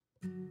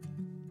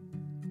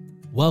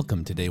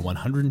Welcome to day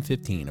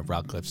 115 of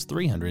Rockcliffe's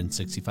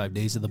 365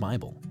 Days of the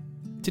Bible.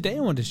 Today I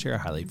want to share a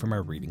highlight from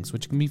our readings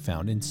which can be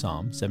found in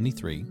Psalm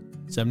 73,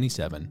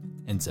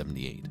 77, and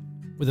 78,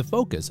 with a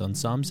focus on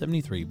Psalm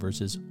 73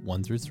 verses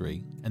 1 through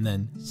 3 and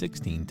then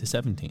 16 to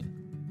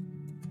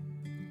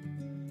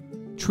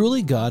 17.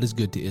 Truly God is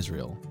good to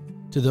Israel,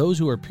 to those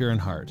who are pure in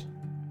heart.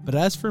 But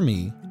as for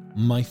me,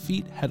 my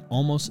feet had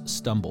almost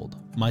stumbled,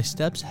 my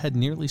steps had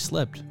nearly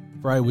slipped,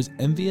 for I was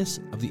envious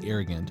of the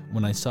arrogant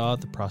when I saw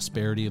the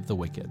prosperity of the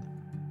wicked.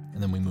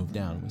 And then we move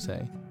down and we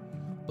say,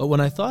 but when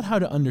I thought how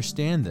to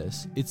understand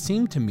this, it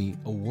seemed to me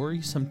a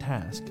worrisome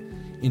task,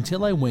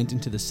 until I went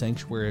into the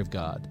sanctuary of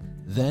God.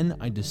 Then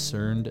I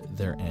discerned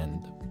their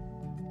end.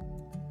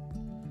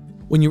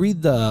 When you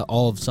read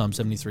all of Psalm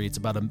 73, it's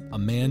about a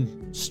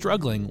man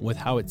struggling with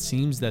how it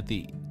seems that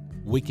the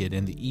wicked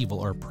and the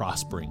evil are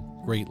prospering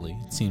greatly.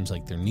 It seems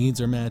like their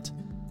needs are met.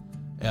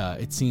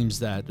 It seems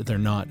that they're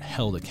not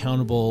held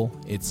accountable.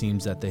 It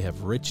seems that they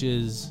have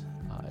riches.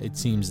 It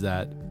seems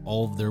that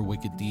all of their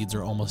wicked deeds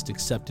are almost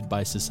accepted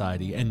by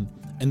society. And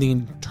the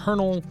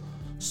internal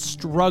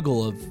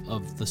struggle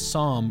of the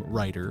psalm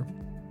writer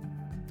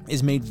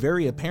is made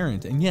very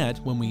apparent. And yet,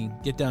 when we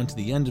get down to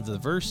the end of the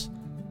verse,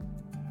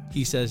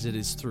 he says it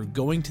is through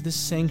going to the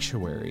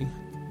sanctuary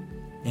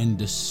and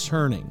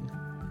discerning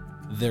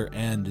their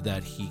end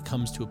that he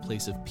comes to a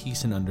place of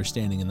peace and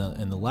understanding. In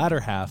the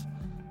latter half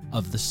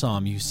of the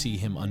psalm, you see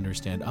him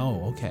understand,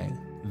 oh, okay,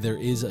 there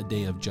is a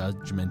day of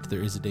judgment,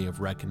 there is a day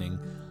of reckoning.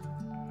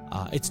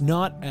 It's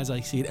not as I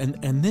see it,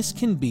 and this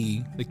can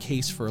be the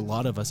case for a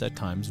lot of us at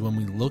times when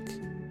we look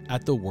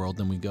at the world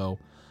and we go,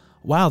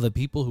 wow, the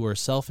people who are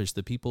selfish,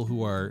 the people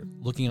who are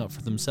looking out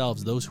for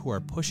themselves, those who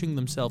are pushing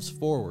themselves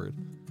forward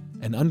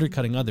and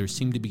undercutting others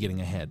seem to be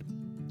getting ahead.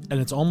 And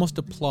it's almost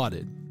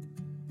applauded.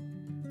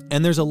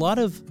 And there's a lot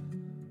of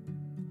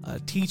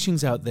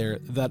teachings out there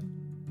that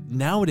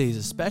nowadays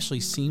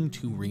especially seem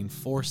to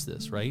reinforce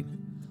this, right?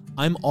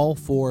 I'm all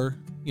for,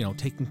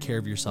 taking care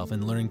of yourself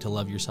and learning to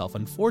love yourself.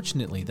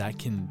 Unfortunately, that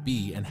can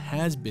be and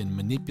has been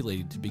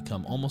manipulated to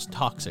become almost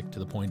toxic to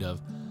the point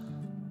of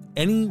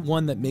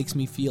anyone that makes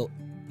me feel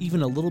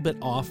even a little bit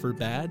off or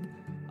bad,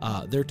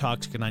 they're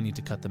toxic and I need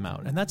to cut them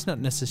out. And that's not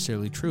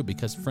necessarily true,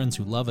 because friends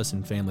who love us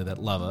and family that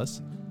love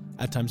us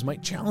at times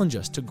might challenge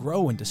us to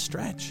grow and to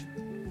stretch.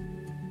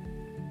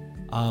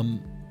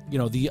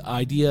 The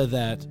idea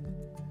that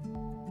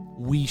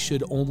we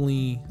shouldn't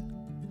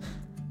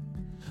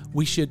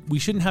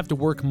have to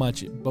work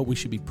much, but we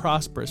should be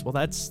prosperous. Well,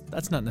 that's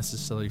not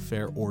necessarily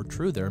fair or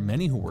true. There are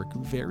many who work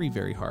very,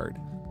 very hard,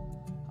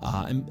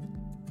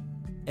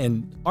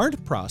 and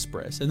aren't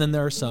prosperous. And then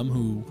there are some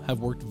who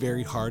have worked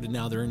very hard and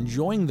now they're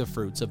enjoying the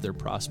fruits of their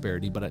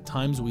prosperity. But at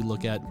times we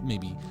look at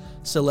maybe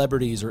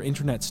celebrities or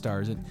internet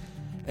stars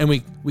and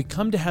we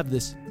come to have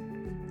this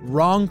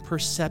wrong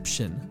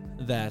perception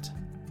that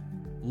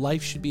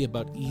life should be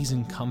about ease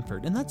and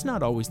comfort, and that's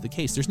not always the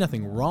case. There's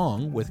nothing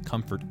wrong with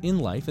comfort in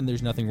life, and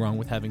there's nothing wrong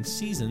with having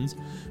seasons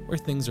where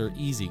things are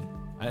easy.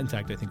 In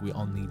fact, I think we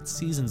all need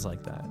seasons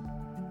like that.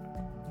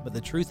 But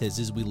the truth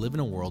is we live in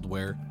a world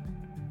where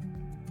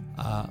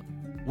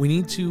we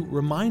need to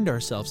remind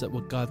ourselves that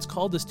what God's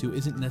called us to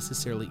isn't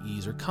necessarily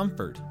ease or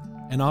comfort,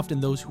 and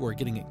often those who are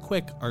getting it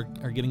quick are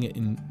getting it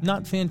in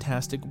not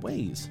fantastic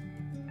ways.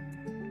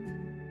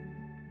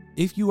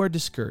 If you are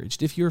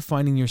discouraged, if you're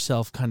finding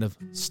yourself kind of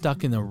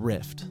stuck in a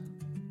rift,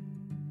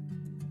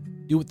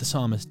 do what the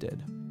psalmist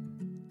did.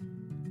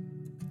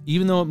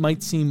 Even though it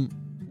might seem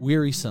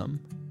wearisome,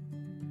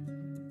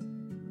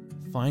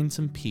 find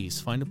some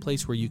peace. Find a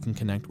place where you can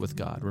connect with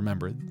God.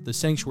 Remember, the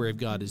sanctuary of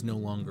God is no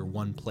longer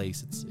one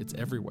place. It's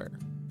everywhere.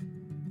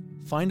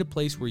 Find a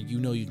place where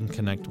you know you can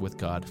connect with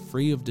God,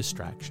 free of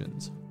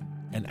distractions,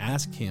 and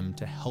ask Him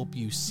to help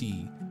you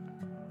see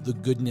the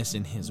goodness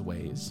in His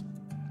ways.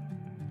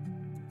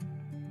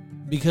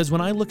 Because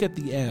when I look at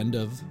the end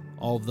of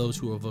all of those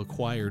who have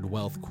acquired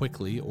wealth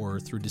quickly or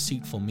through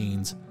deceitful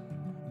means,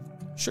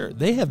 sure,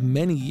 they have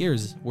many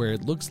years where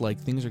it looks like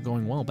things are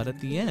going well, but at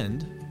the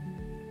end,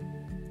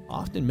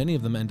 often many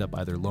of them end up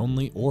either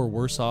lonely or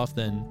worse off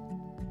than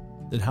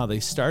how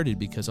they started,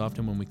 because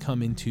often when we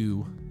come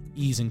into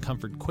ease and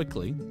comfort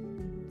quickly,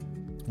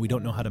 we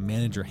don't know how to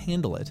manage or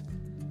handle it.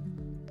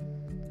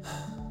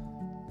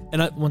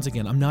 And once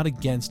again, I'm not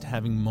against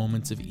having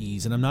moments of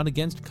ease, and I'm not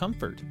against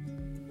comfort.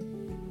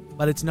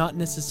 But it's not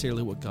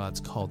necessarily what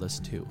God's called us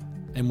to.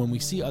 And when we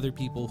see other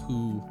people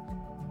who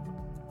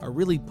are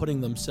really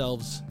putting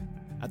themselves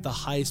at the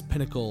highest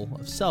pinnacle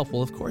of self,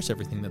 well, of course,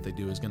 everything that they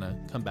do is going to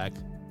come back.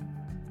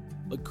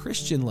 But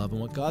Christian love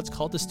and what God's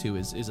called us to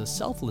is a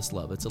selfless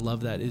love. It's a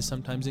love that is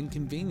sometimes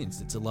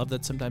inconvenienced. It's a love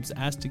that's sometimes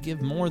asked to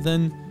give more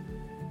than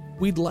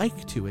we'd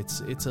like to.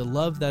 It's a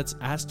love that's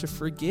asked to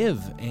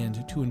forgive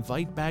and to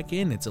invite back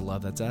in. It's a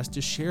love that's asked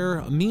to share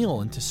a meal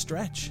and to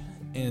stretch.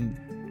 And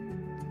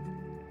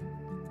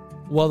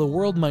while the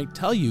world might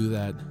tell you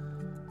that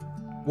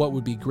what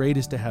would be great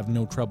is to have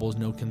no troubles,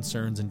 no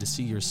concerns, and to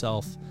see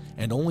yourself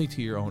and only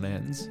to your own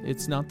ends,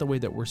 it's not the way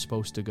that we're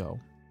supposed to go.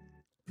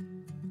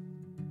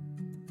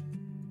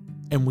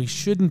 And we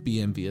shouldn't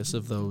be envious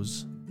of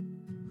those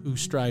who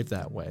strive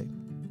that way,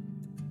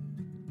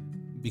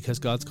 because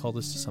God's called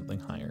us to something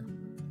higher.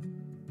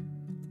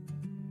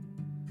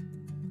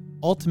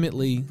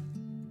 Ultimately,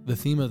 the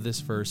theme of this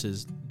verse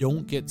is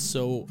don't get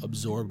so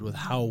absorbed with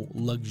how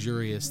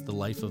luxurious the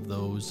life of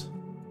those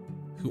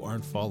who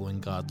aren't following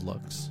God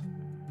looks,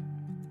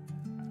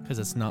 because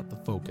it's not the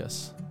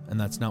focus, and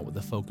that's not what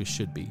the focus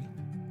should be.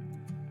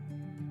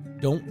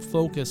 Don't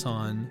focus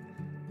on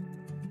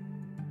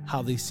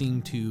how they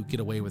seem to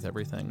get away with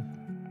everything.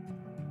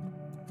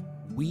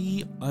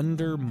 We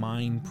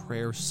undermine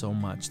prayer so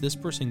much. This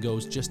person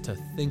goes just to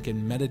think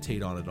and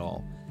meditate on it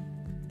all.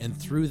 And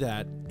through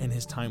that, in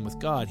his time with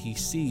God, he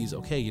sees,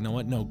 okay, you know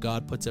what? No,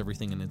 God puts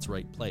everything in its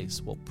right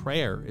place. Well,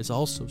 prayer is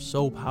also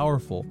so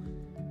powerful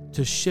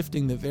to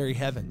shifting the very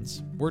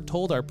heavens. We're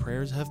told our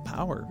prayers have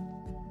power.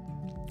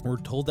 We're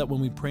told that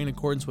when we pray in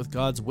accordance with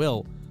God's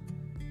will,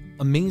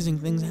 amazing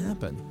things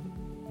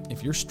happen.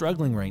 If you're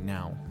struggling right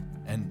now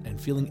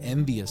and feeling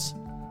envious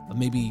of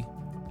maybe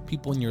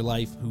people in your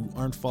life who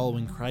aren't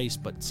following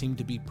Christ but seem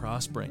to be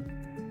prospering,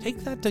 take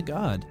that to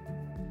God.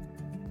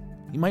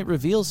 He might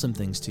reveal some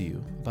things to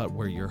you about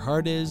where your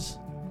heart is.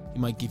 He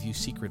might give you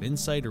secret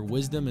insight or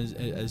wisdom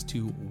as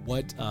to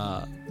what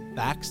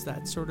backs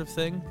that sort of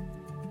thing.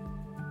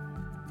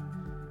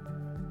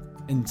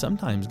 And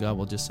sometimes God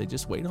will just say,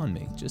 just wait on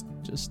me. Just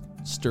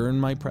stir in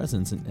my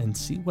presence and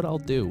see what I'll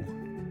do.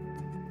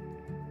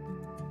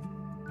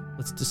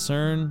 Let's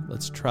discern,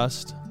 let's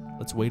trust,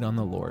 let's wait on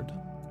the Lord.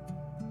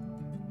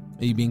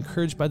 May you be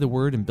encouraged by the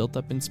word and built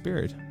up in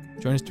spirit.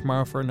 Join us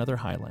tomorrow for another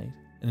highlight.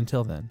 And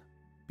until then,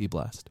 be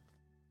blessed.